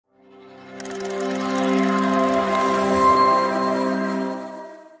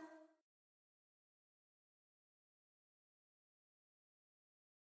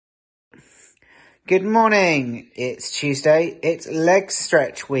Good morning, it's Tuesday, it's leg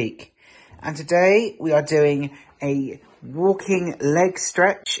stretch week, and today we are doing a walking leg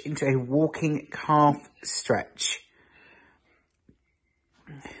stretch into a walking calf stretch.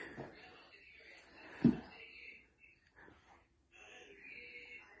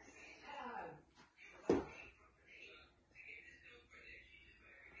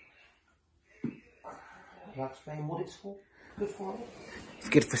 I'll explain what it's for. Good for it. It's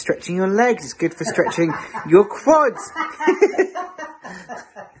good for stretching your legs, it's good for stretching your quads.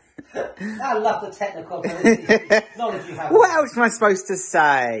 I love the technical knowledge you have. What else am I supposed to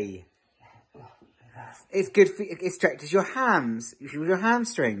say? It's good for, it stretches your hams, with your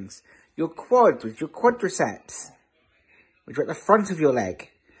hamstrings, your quads with your quadriceps, which are at the front of your leg.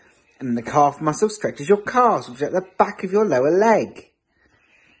 And the calf muscle stretches your calves, which are at the back of your lower leg.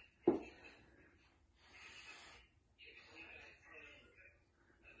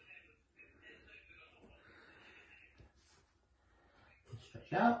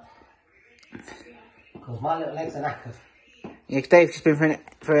 Stretch out. Because my little legs are knackered. Yeah, Dave's just been for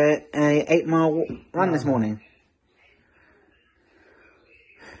an 8-mile run this morning.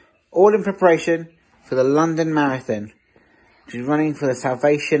 All in preparation for the London Marathon, which is running for the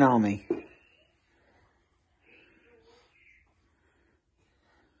Salvation Army.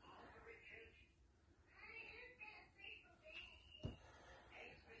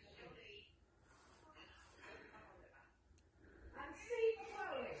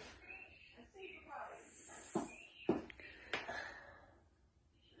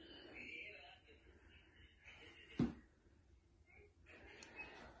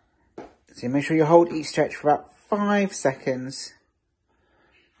 So make sure you hold each stretch for about 5 seconds.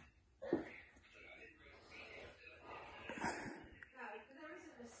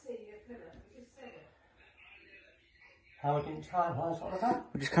 How are we doing time wise? What was that?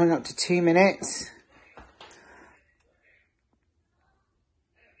 We're just coming up to 2 minutes.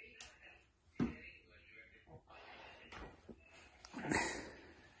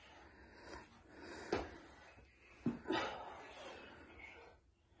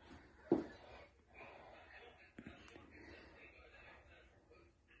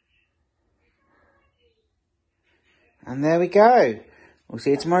 And there we go. We'll see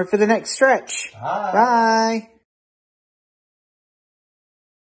you tomorrow for the next stretch. Bye. Bye.